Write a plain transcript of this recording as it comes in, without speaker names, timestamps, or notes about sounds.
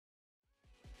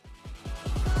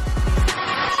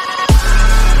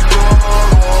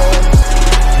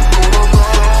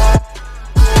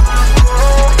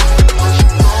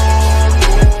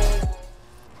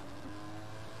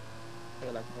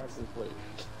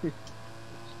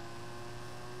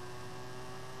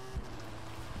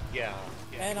Yeah.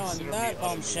 And on that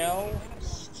bombshell,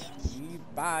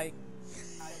 bye.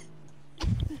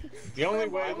 The only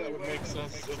way that would make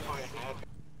sense is if I had.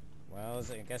 Well,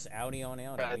 I guess Audi on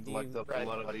Audi. I'd looked up a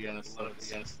lot of the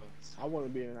innocents. I want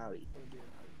to be an Audi.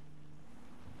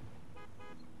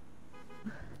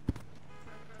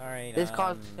 Alright, this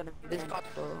car's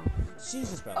for...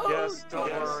 Jesus, Bell. Oh, yes, don't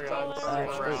worry,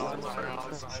 I'm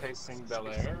chasing Bel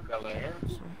Air.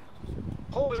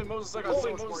 Holy Moses, I got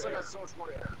so much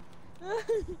more air.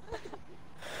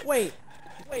 Wait,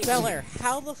 Bel Air,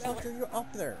 how the fuck are you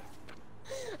up there?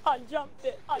 I jumped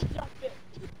it.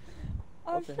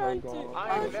 I'm trying to.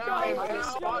 I'm now in a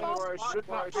spot where I should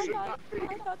not be.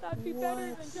 I thought that'd be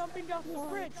better than jumping off the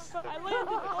bridge, but I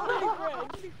landed on the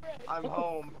bridge. I'm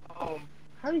home.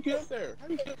 How do you get up there?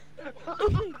 It's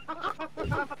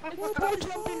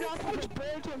jumping off the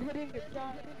bridge and hitting the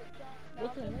ground.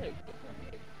 What the heck?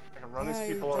 I can run these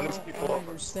people I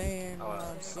understand what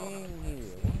I'm seeing here.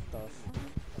 What the fuck?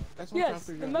 That's what I'm trying to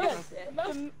figure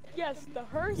out. Yes, the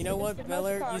hearse. You know what, Bel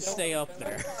Air? You stay up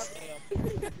there.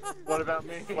 What about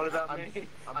me?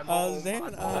 I'm home.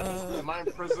 Then, am I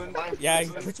in prison? Yeah,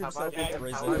 you put yourself in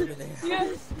prison over there.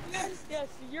 Yes,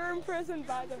 you're imprisoned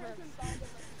by the hearse.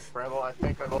 Bravo, I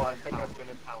think I've been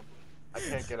impounded. I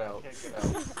can't get out.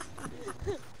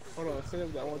 Hold on, say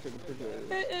that I want to take a picture of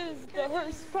it. It is the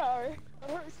horsepower.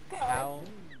 How?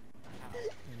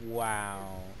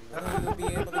 Wow. I don't even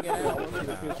be able to get I out. want to take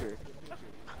a picture.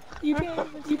 You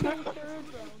can't third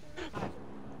row.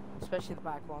 Especially the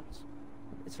back ones.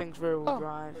 This thing's rear-wheel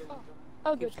drive.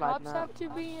 Oh, the Keep sliding cops out. have to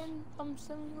be in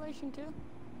simulation too?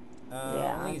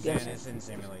 Yeah, only I'm Zen guessing. is in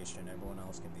simulation. Everyone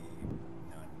else can be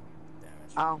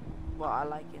non-damaged. Oh, well, I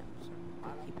like it, so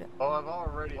I'll keep it. Well, I've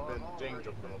already been dinged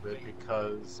a little bit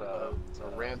because a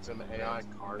random AI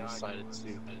car decided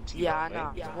to Yeah, I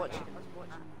know. I was watching.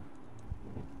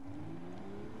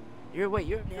 You're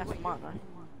in the Aston Martin, right?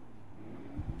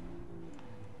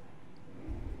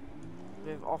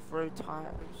 With off-road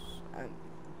tires and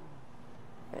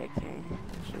okay,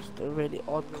 it's just a really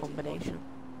odd combination.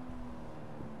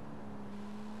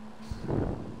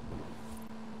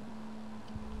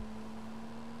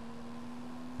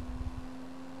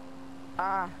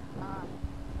 Oh,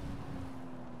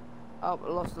 I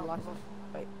lost the license.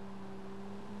 Wait.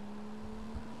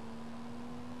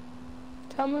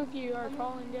 Tell me if you are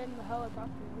calling in the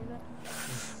helicopter unit.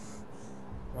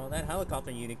 Well, that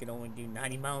helicopter unit can only do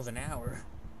 90 miles an hour.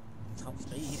 Top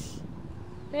speed.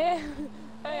 Yeah.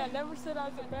 Hey, I never said I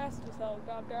was the fastest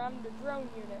helicopter. I'm the drone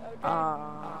unit, okay?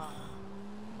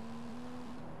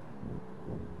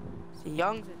 See,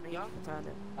 Young's in the turn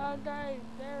it. Okay,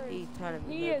 there is. He's turning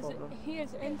He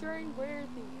is entering where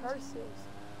the hearse is.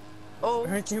 Oh,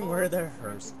 Urging where the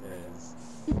hearse is.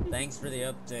 Thanks for the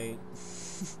update.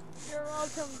 You're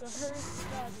welcome, the hearse.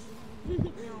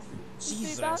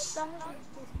 Jesus.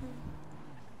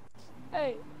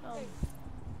 Hey,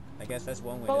 I guess that's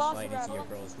one way to slide into your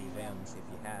girl's DMs if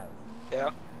you have.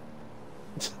 Yeah.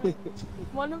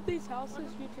 one of these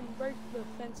houses you can break the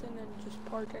fence in and just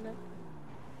park in it.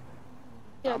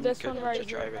 Yeah, this one right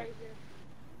here.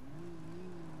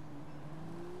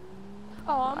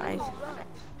 Oh, I'm nice. alright.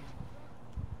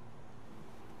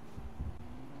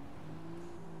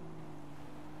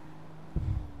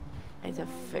 I need to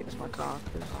fix my car.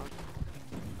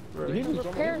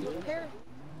 Repair.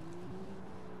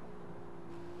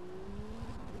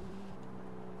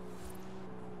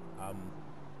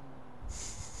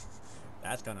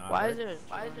 That's kinda awkward. Why is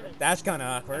it? That's kinda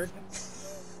awkward.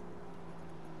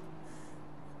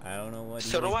 I don't know what.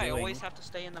 So do I always have to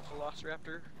stay in the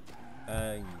Velociraptor?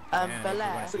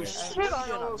 Bella. Shit,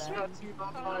 I almost got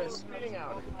T-boned by a speeding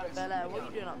out. Bella, what are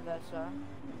you doing up there, sir?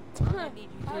 I need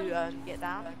you to get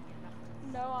down.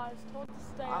 No, I was told to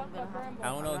stay up at Bramble. I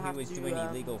don't know if he was doing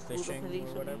illegal fishing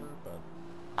or whatever, but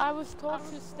I was told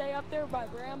to stay up there by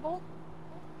Bramble.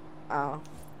 Oh.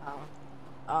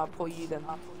 I'll pull you then.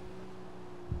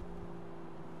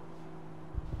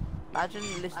 Imagine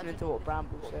listening to what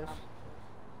Bramble says.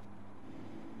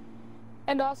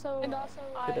 And also,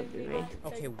 Couldn't be me.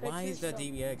 okay, why does that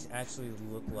DBX actually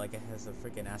look like it has a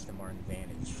freaking Aston Martin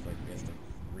Vantage, like just the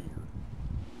rear?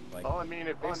 Like, Oh, I mean,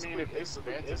 if it's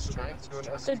Vantage strength to an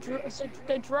SUV.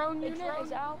 The drone unit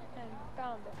is out and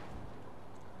found it.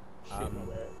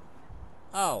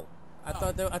 oh, I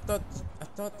thought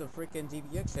the freaking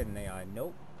DBX had an AI.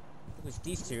 Nope, it was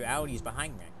these two Audis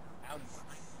behind me.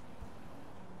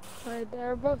 Right,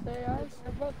 they're both AIs.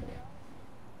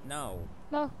 No,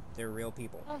 they're real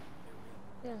people.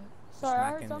 Yeah. Sorry,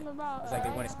 I heard something about. It's like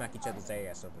they want to smack each other's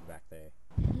ass over back there.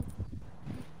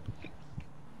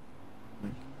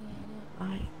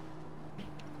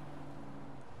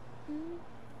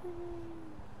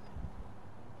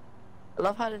 I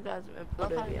love how this guy's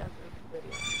put it here.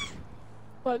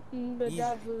 But the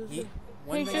dad was.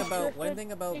 One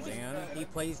thing about Van, he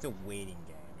plays the waiting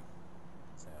game.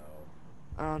 So.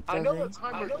 I know the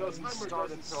timer doesn't start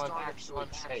until I'm actually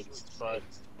chased, but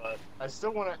I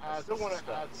still want to add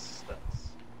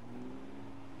steps.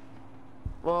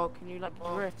 Well, can you like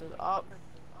drift it up?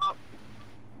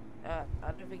 I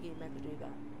don't think he meant to do that.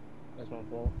 That's my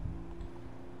fault.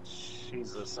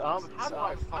 Jesus. How do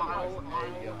I file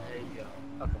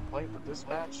a complaint with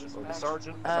dispatch or the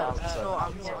sergeant? So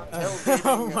I'm here.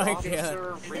 Oh my god.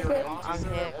 I'm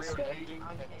here.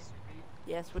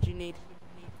 Yes, what you need?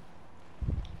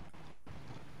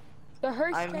 The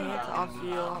hearse I'm here to answer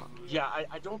your... Yeah,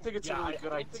 I don't think it's a really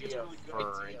good idea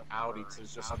for an Audi to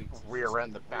just rear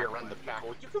end the back.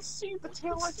 You can see the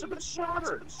taillights have been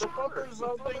shattered. The bumpers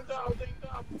are dinged up.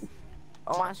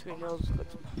 Oh, my screen looks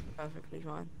perfectly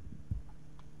fine.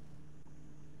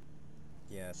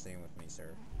 Yeah, same with me,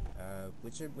 sir.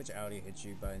 Which Audi hit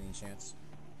you by any chance?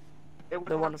 It would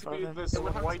have to be this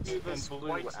white and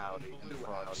blue Audi in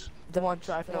front. The one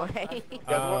driving away.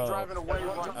 Yeah, the one driving away.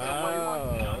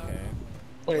 Oh, okay.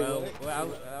 Wait,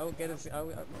 well, I'll get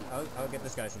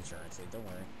this guy's insurance. Don't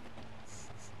worry.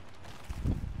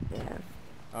 Yeah.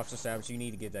 Officer Savage, you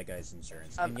need to give that guy's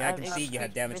insurance. And yeah, I can see you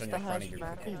had damage on your front of your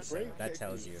vehicle, so that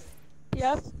tells you.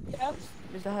 Yes.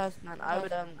 Mr. Hurstman, I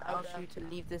would ask you to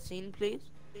leave the scene, please.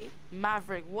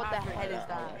 Maverick, what the hell is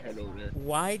that?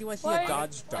 Why do I see a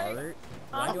Dodge Dart?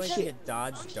 Why do I see a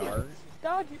Dodge Dart?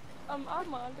 Dodge, I'm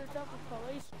undercover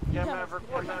police. Yeah, Maverick.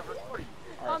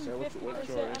 I'm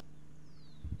 50%.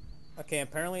 Okay,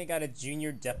 apparently I got a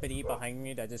junior deputy behind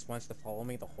me that just wants to follow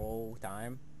me the whole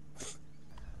time.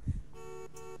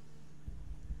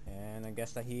 And I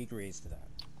guess that he agrees to that.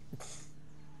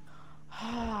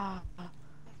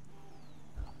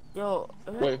 Yo.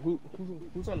 Wait,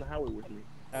 who's on the highway with me?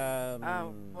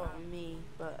 Well, me,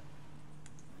 but...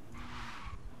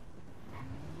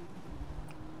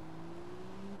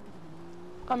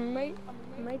 I'm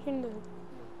making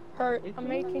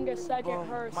the second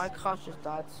hearse. My car just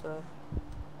died, so...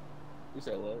 You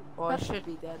said what? Well, it should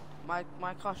be dead. My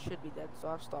car should be dead, so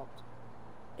I've stopped.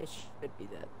 It should be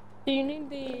dead. Do you need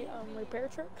the repair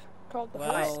truck called the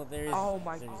Well, hearse? Oh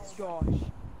my gosh.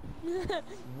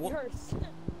 What? Hearse.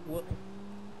 What?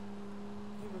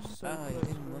 He was so It close.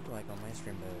 didn't look like on my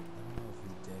stream, but I don't know if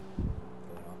he did.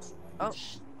 Going opposite lane.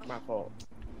 Oh. My fault.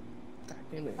 God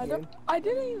damn it, again. I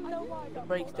didn't even know why I got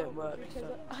Brakes pulled don't work, over because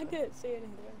so. I didn't see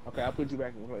anything. Okay, I'll put you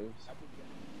back in place.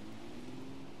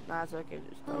 Nah, it's okay.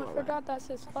 Just Oh, I forgot that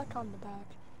says fleck on the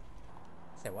back.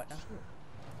 Say what now?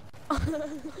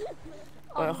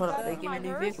 Wait, hold up. They give me a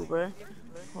new vehicle, bro.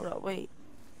 Hold up, wait.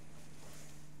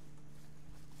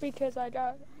 Because I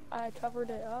covered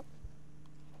it up.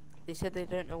 They said they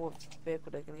don't know what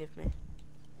vehicle they're gonna give me.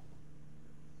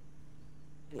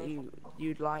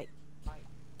 You'd like.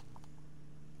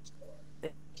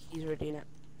 He's already in it.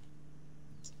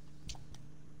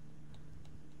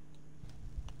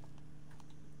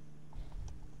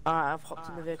 Alright, I've hopped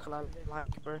in the vehicle I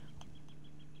like, bro.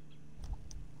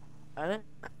 I don't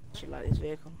actually like this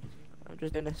vehicle. I'm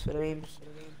just doing this for the memes.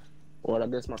 Well, I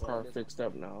guess my car fixed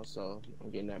up now, so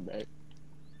I'm getting that back.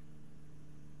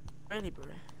 Really, bro?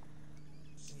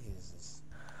 Jesus.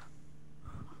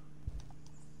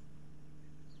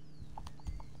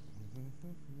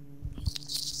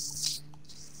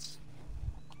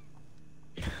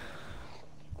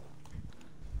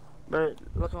 Bro,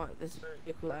 look at this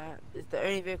vehicle. It's the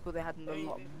only vehicle they had in the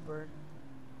lot, bro.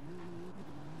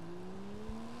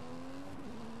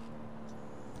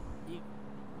 You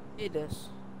did this.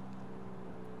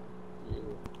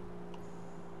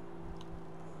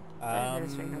 Yeah.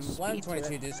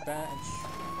 122 dispatch.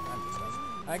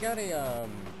 I got a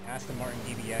Aston Martin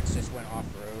DBX, just went off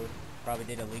road. Probably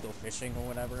did illegal fishing or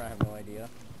whatever. I have no idea.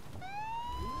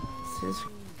 This is.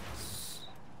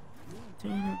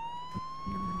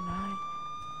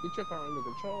 Get your car under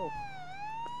control.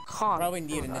 Can't. Probably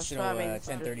need That's additional what I mean, it's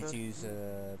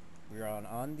 1032s. We're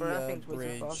on Bro, that the thing's way too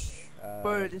bridge. fast.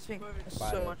 Bro, this thing is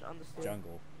by so the much understeer.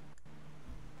 jungle.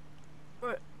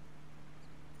 Bro.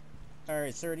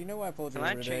 Alright, sir, do you know why I pulled you Can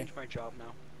I over today? change my job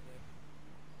now?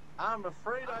 I'm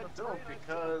afraid I don't,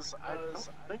 because I don't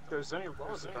think there's any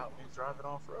laws about me driving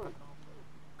off-road.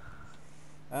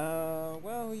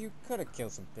 Well, you could have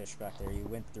killed some fish back there. You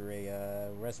went through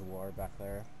a reservoir back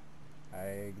there.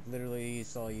 I literally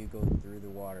saw you go through the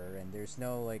water, and there's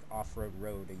no, like, off-road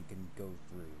road that you can go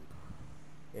through.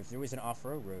 If there was an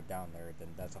off-road road down there, then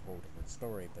that's a whole different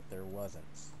story, but there wasn't.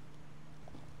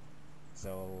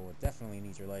 So definitely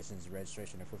need your license,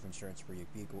 registration, and proof of insurance for your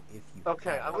vehicle if you.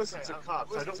 Okay, I listen to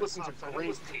cops. I don't listen to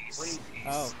Greenpeace.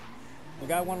 Oh, we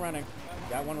got one running.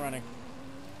 Got one running.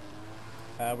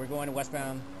 We're going to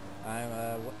westbound.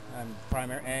 I'm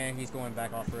primary, and he's going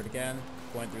back off road again,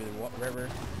 going through the river.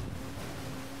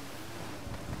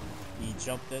 He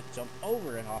jumped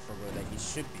over an off road that he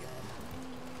should be on.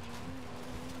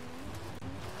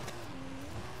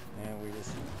 And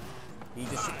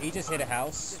he just hit a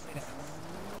house.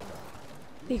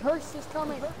 The hearse is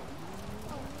coming.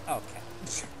 Okay.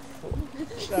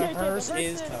 The hearse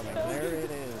is coming. There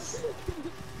it is.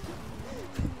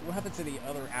 What happened to the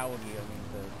other Audi? I mean,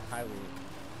 the highway.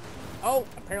 Oh,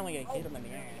 apparently I hit him in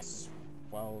the ass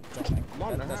while jumping.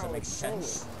 That doesn't make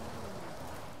sense.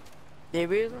 They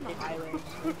really on the highway.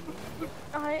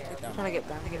 I'm Trying to get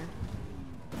back again.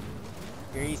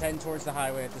 Here he's heading towards the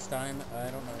highway at this time. I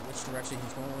don't know which direction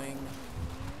he's going.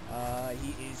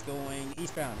 He is going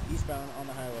eastbound. Eastbound on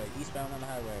the highway. Eastbound on the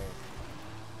highway.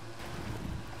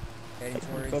 Heading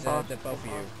towards the both of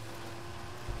you.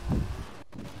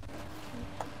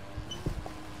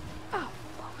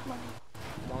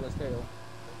 I'm on his tail.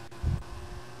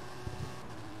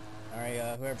 Alright,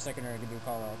 whoever's second or give you a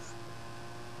call out.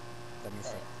 Let me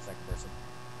second person.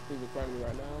 He's in front of me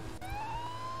right now.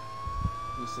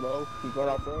 He's slow. He's going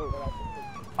off road.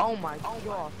 Oh my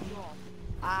god.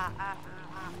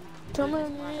 coming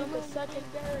in the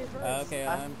secondary hearse. Okay,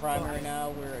 I'm primary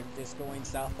now. We're just going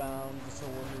southbound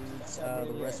towards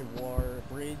the Reservoir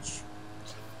Bridge.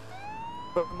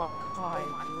 But my car.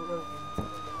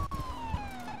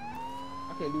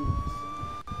 I can't do this.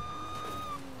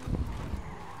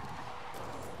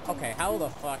 Okay, how the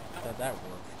fuck did that work?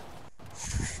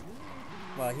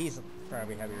 Well, he's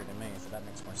probably heavier than me, so that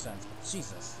makes more sense. But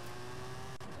Jesus.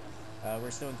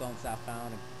 We're still going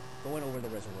southbound and going over the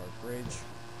Reservoir Bridge.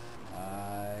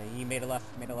 He made a left,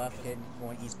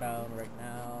 going eastbound right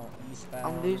now. Eastbound.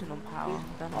 I'm losing on power.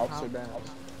 Officer down.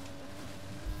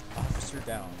 Officer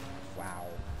down. Wow.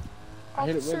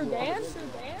 Officer Dan?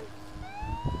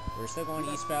 We're still going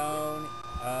eastbound.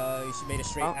 He made a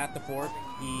straight at the fort.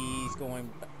 He's going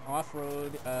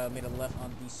off-road, made a left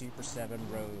on the Super 7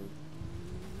 road.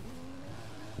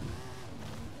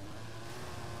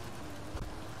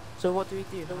 So what do we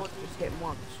do? Just hit him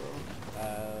once, or?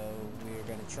 We're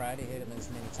gonna try to hit him as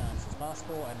many times as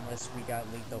possible, unless we got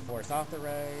lethal force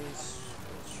authorized.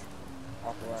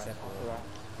 Authorized.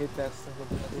 Hit that son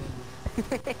of a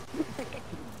bitch.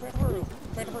 Pit approved.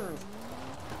 Pit approved.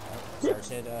 Sarge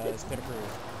said, it's pit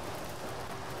approved.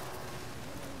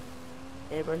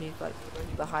 Yeah, bro, he's like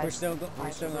the highest. We're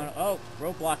still going. Oh,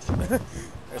 roadblock.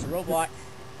 There's a roadblock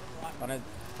on a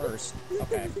hearse.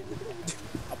 Okay.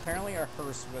 Apparently our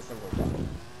hearse was the roadblock.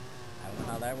 I don't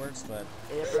know how that works, but.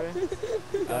 Yeah, bro.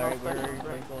 Alright, we're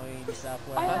going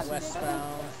southwest,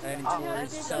 westbound, heading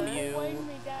towards SMU,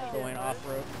 going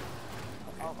off-road.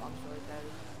 Okay. Oh, I'm sorry,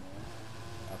 Daddy.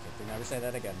 Okay, do never say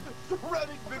that again.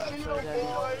 Ready, video,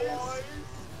 boys!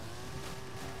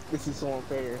 This is so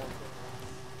unfair.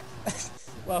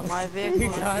 Well, My vehicle we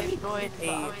is got destroyed, but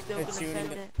I'm still a gonna send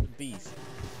tuning it. beast.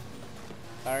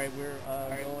 Alright, we're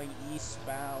going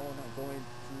eastbound, going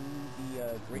through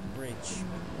the Great Bridge.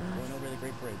 Going over the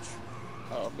Great Bridge.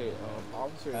 Oh, okay.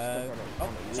 Officer is stuck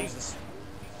on the Jesus.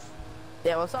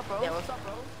 Yeah, what's up, bro?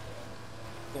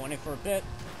 Going in for a bit.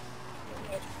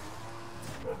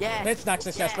 Yeah. It's not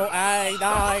successful. I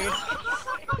died.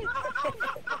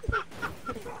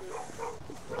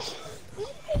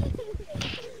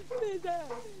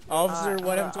 Officer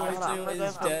 1M22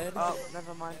 is dead. Oh,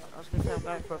 never mind. I was gonna say I'm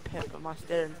going for a pit, but my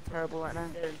steering's terrible right now.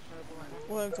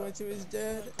 1M22 is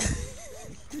dead.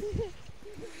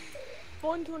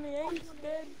 128 is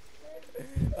dead.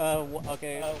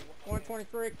 Okay.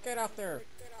 123, get out there.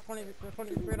 23,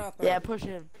 get out there. Yeah, push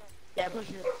him.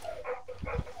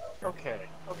 Okay.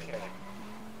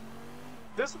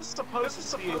 This was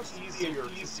supposed to be easier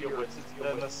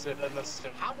than the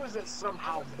Civ. How is it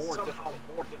somehow more difficult?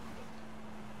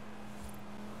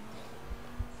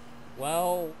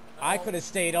 Well, I could have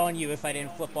stayed on you if I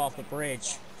didn't flip off the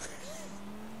bridge.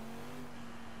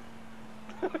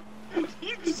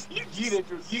 You yeeted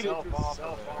yourself off.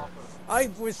 I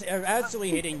was actually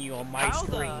hitting you on my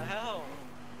screen.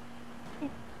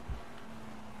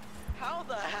 How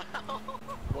the hell?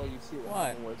 Well, you see What? what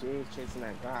happened was we was chasing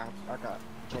that guy. I got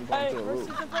jumped Hey, onto a roof.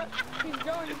 he's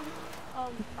going,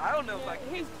 I don't know if I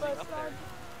can he's get up there.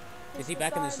 beside. Is he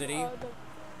back in the city?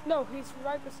 No, he's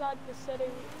right beside the city.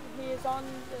 He is on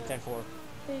the. 10-4.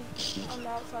 He's on the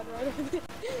outside right.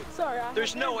 Sorry, I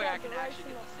There's have no very way I bad can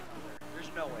actually directions. get the signal there.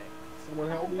 There's no way. Someone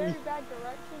I help have me. very bad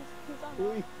directions. He's on.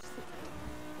 Please.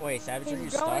 Wait, Savage, are you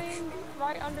He's stuck? going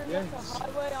right underneath Yes. the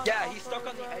highway on Yeah, he's stuck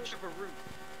on the off-road edge of a route.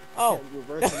 Oh! Can't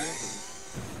reverse nothing.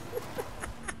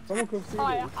 Someone come see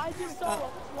Hi, this. I just saw a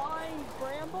flying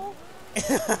bramble.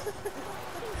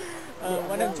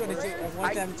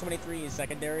 123 is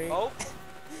secondary. Oh,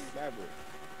 Maverick.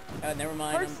 Never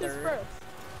mind, I'm Hearst is third. first.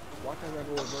 Why can't I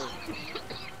go reverse?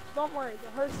 Don't worry, the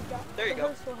Hearst There you the go.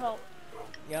 Hearst will help.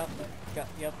 Yep,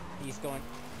 he's going.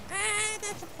 Ah,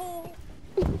 that's a pole.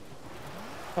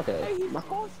 Okay, Hey, he's my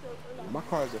closer.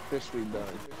 car is officially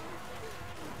done.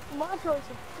 My car's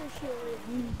officially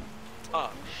oh,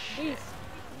 beast.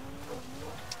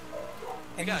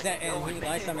 And You he's gotta at, get and going, he, man.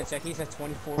 last time I checked, he's at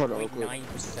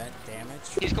 24.9% damage.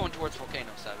 he's going towards Volcano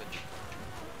Savage.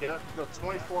 Yeah, no,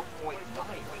 24.9%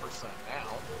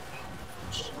 now.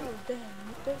 Oh damn,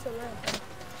 there's a red.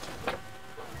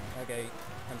 Okay,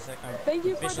 I'm Thank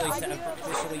you for the officially, idea of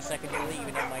officially secondary,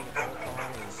 even though my car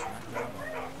is not doing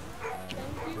well.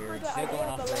 Thank you We're for the still idea going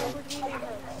of off the road, Lamborghini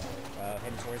Hearst.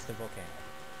 heading towards the volcano.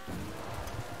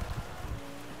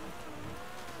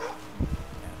 Yeah,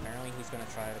 apparently he's gonna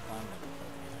try to climb the volcano.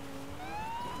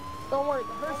 Don't worry,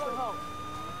 the Hearst will help. The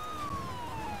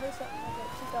Hearst at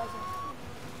 2,000.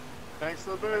 Thanks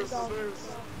for the boost.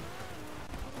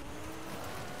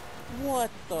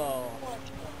 What the?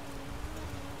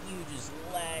 You just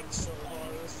lagged so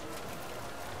hard.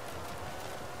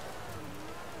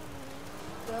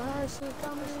 The Hearst is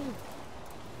coming.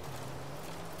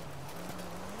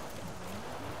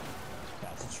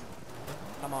 That's a true.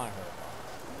 Come on, her.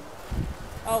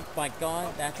 Oh my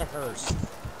god, that's a hearse.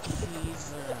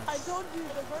 Jesus. I told you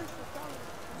the Hearst is coming.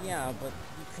 Yeah, but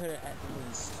you could have at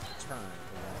least turned,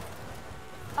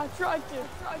 right? I tried to.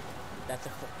 That's a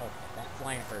okay. That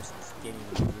flying hearse is getting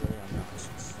really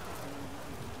obnoxious.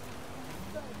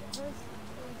 The Hearst is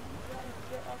trying to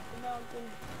get up the mountain.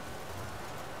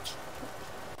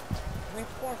 Wait,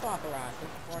 force authorized.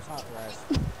 Force authorized.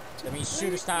 That means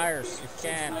shoot his tires if you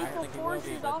can. I don't think he will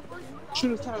be, but...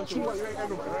 Shoot his tires. Shoot what? You ain't got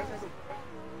no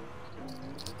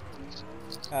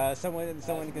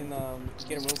someone can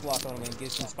get a roadblock on him and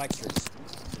get some spike strips.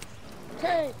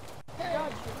 Okay.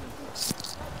 Gotcha.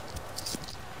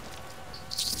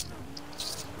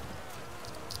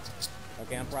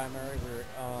 Okay, I'm primary.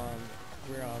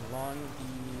 We're along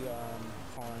the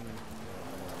pond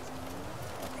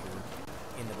up here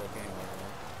in the volcano area.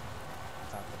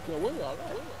 Top of Yeah, where y'all at?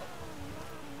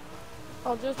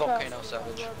 I'll just Volcano pass.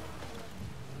 Savage.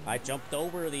 I jumped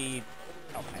over the.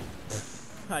 Okay.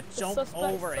 I jumped suspect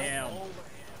over suspect. him.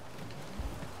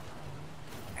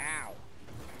 Ow.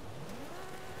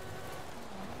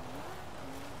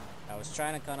 I was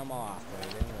trying to cut him off, but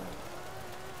it didn't work.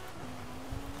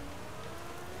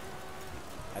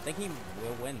 I think he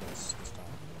will win this time.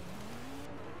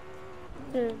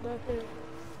 Here, back here.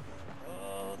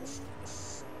 Oh, this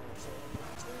is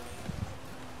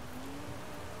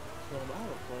So I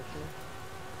have a question.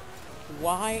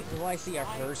 Why do I see a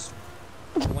hearse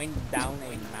going down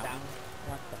a mountain?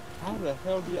 What the? How the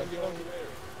hell do I get over there?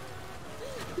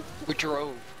 We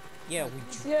drove. Yeah,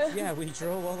 Yeah. we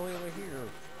drove all the way over here.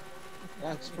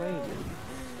 That's crazy.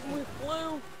 We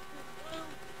flew.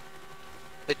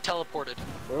 They teleported.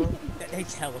 Bro, They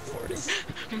teleported.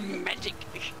 Magic.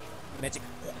 Magic.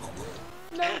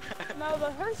 No,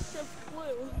 the Hearst just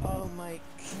flew. Oh my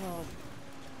god.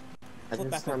 I Flip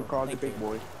guess back it's time over. to call the Thank big you.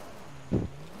 boy.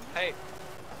 Hey,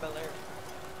 Bel Air.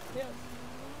 Yes.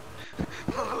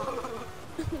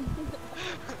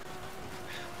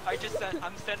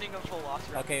 I'm sending a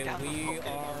velociraptor. Okay, down the we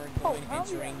volcano. are going hell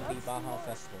entering yeah, the that's Baja nice.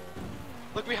 Festival.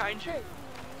 Look behind you. Okay.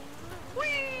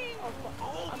 Whee! Oh, fuck.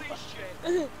 Holy shit.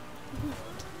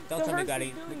 Don't The tell me hearse gotta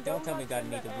is doing don't tell me donuts gotta in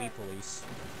need the the air. weed police.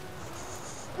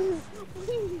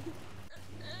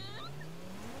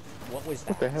 What was that?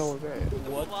 What the hell was that?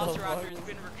 What the Velociraptor fuck? has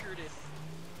been recruited.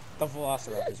 The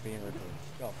Velociraptor is being recruited.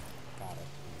 Oh, got it.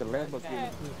 The Lambo's getting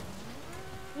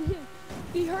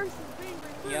The Hearst is being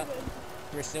recruited. Yep.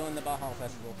 We're still in the Baja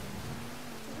Festival.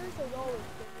 The Hearst has always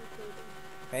been recruited.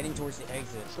 Heading towards the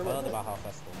exit Shut of up. the Baja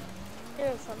Festival.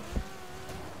 Yes, I'm.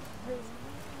 Hearst.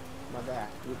 My bad.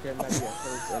 You cannot be at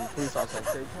first and police officer at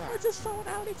the same time. just saw an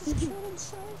Audi just kill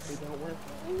himself. It don't work.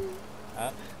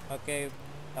 Okay.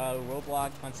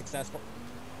 Roadblock unsuccessful.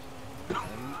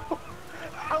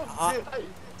 How did I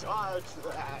dodge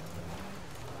that?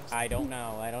 I don't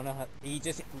know. I don't know how. He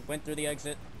just went through the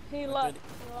exit. He Went left.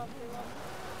 through He left. He left.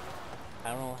 I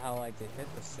don't know how I did hit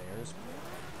the stairs.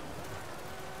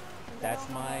 And That's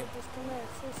then my I just committed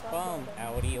suicide bum. by then.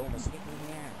 Audi almost hit me in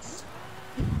the ass.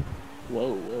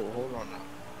 Whoa, hold on now.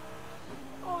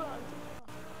 Hold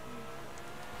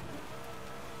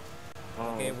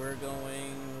on. Okay, we're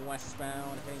going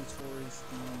westbound, heading towards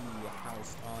the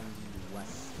house on the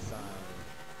west side.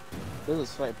 This is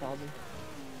slight pausing.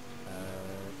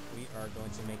 We are going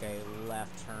to make a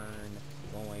left turn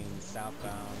going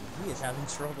southbound. He is having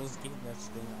troubles getting this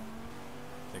thing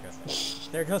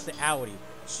off. There goes the Audi.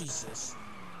 Jesus.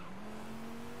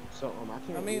 So I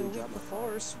can't. I mean, really we drive the my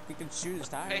force. We could shoot his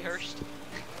tires. Hey, Hurst.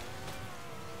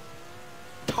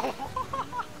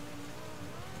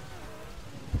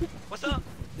 What's up?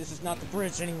 This is not the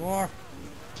bridge anymore.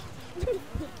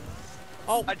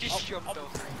 Oh, I just jumped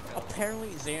over. Apparently,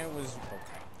 Zan was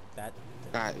okay. That.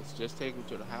 Guys, just take me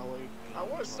to the highway. I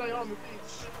want to stay on the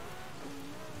beach.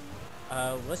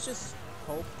 Let's just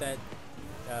hope that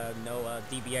no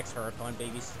DBX Huracan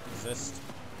babies exist.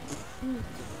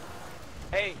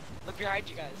 Hey, look behind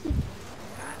you guys.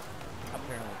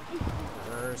 Apparently.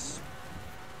 Reverse.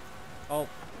 Oh,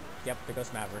 yep, there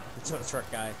goes Maverick, the tow truck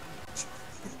guy.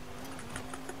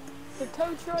 The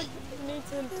tow truck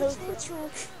needs a tow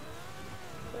truck.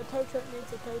 The tow truck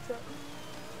needs a tow truck.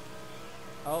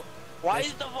 Oh. Why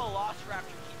is the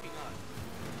Velociraptor keeping us?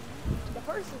 The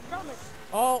hearse is coming.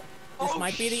 Oh! This Oh,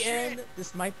 might be the shit. end.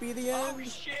 This might be the end. Oh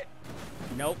shit!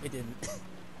 Nope, it didn't.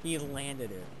 He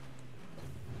landed it.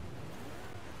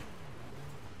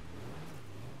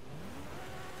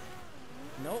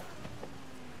 Nope.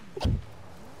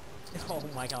 Oh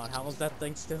my god, how is that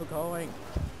thing still going?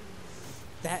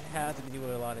 That had to do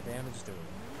with a lot of damage to it.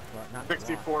 Well, not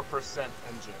 64%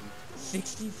 engine.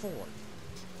 64. Well,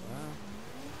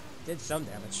 did some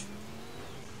damage.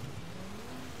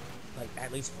 Like,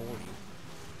 at least 40.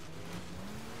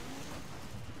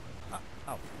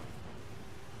 Oh.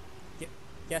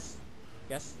 Yes.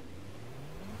 Yes.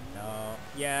 No.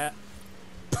 Yeah.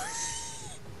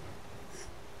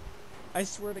 I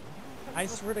swear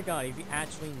to God, if you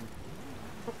actually...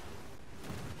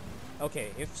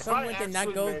 Okay, if someone did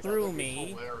not go through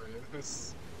me...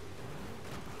 Hilarious.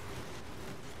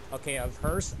 Okay, I've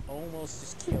hearse almost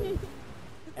just killed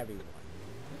everyone.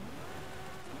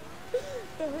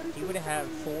 He would have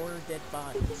 4 dead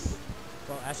bodies.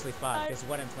 Well, actually 5, because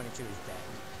 1 M22 is dead.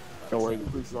 Don't worry, the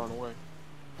police is on the way.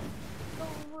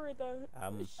 Don't worry though.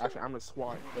 Actually, I'm a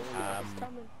SWAT. It's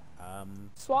coming.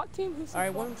 SWAT team? Who's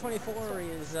Alright, 124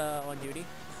 is on duty.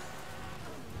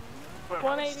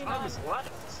 189.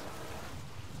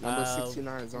 Number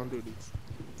 69 is on duty.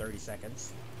 30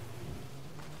 seconds.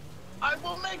 I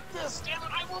will make this! Damn it,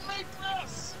 I will make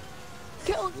this!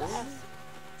 Kill his ass.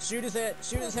 Shoot his head!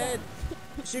 Shoot his head!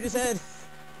 Shoot his head!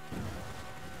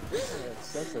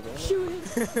 Shoot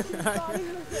his body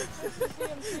with a 50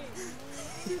 BMG.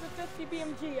 Shoot a 50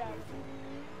 BMG at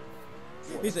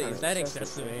him. He's like, is that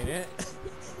excessive, ain't it?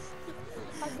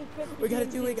 We gotta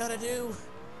do what we gotta do!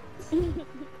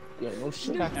 Yeah, no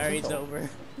shit. Alright, it's over.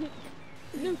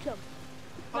 Nuke him.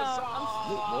 No,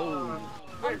 Whoa.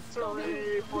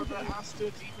 Victory for the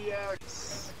Asta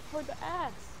DBX! for the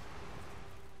ass.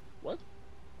 What?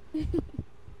 Did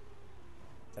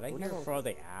I hear for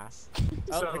the ass?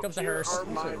 Oh, So here comes the here hearse. are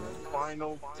my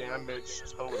final damage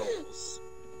totals.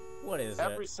 What is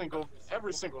Every it? single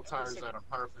tire is at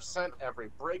 100%. Every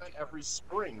brake, every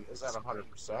spring is at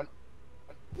 100%.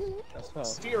 That's tough.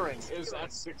 Steering is at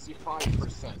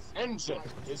 65%. Engine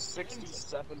is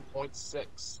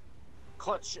 67.6.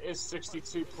 Clutch is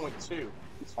 62.2.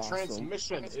 Awesome.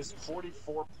 Transmission is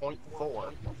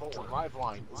 44.4.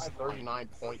 Driveline is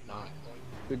 39.9.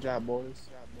 Good job, boys.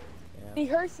 The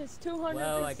hearse is 200.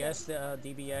 Well, I guess the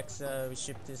DBX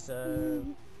shipped this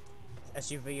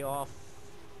SUV off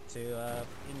to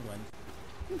England.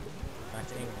 Back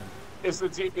to England. Is the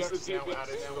DBX now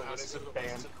added to the list of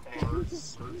banned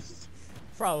cars?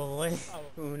 Probably.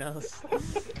 Who knows?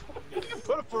 You can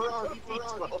put a Ferrari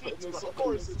V12 in this, of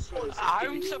course it should.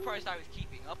 I'm surprised I was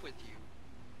keeping up with you.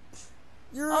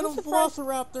 You're I'm in a surprised-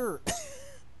 Velociraptor!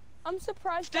 I'm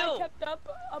surprised Still. I kept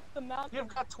up the mountain.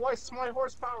 You've got twice my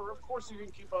horsepower, of course you can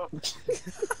keep up. I'm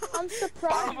I'm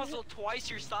surprised. also twice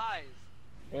your size.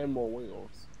 And more wheels.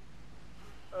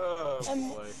 Oh And-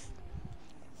 boy.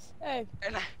 Hey,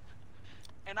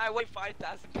 And I weigh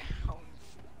 5,000 pounds.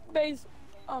 Baze,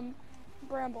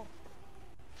 Bramble.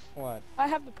 What? I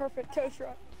have the perfect tow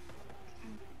truck.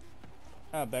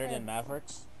 Oh, better than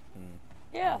Mavericks?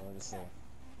 Yeah. Let me see.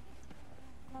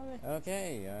 Let me,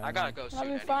 Okay, I gotta go soon. let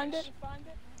me find anyways. it.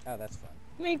 Oh, that's fun.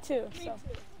 Me too. So,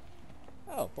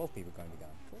 Oh, both people are going to be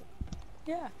gone. Cool.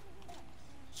 yeah.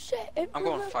 Shit, it I'm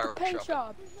going removed fireworks the paint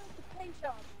shopping.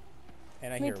 shop.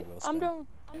 And I Me hear too. Will I'm spin. doing.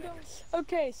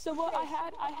 Okay, so what I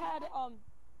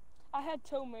had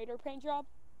tow mater paint job.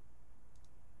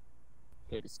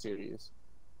 It is serious.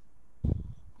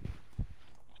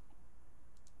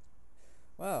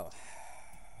 Well,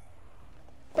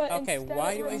 But Okay, instead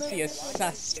why it do I see a removed it.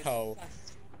 Sesto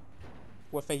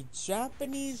with a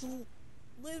Japanese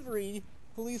livery,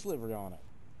 police livery on it?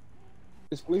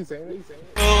 It's please, ain't it?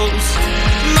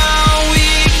 My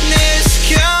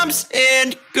weakness comes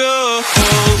and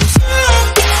goes.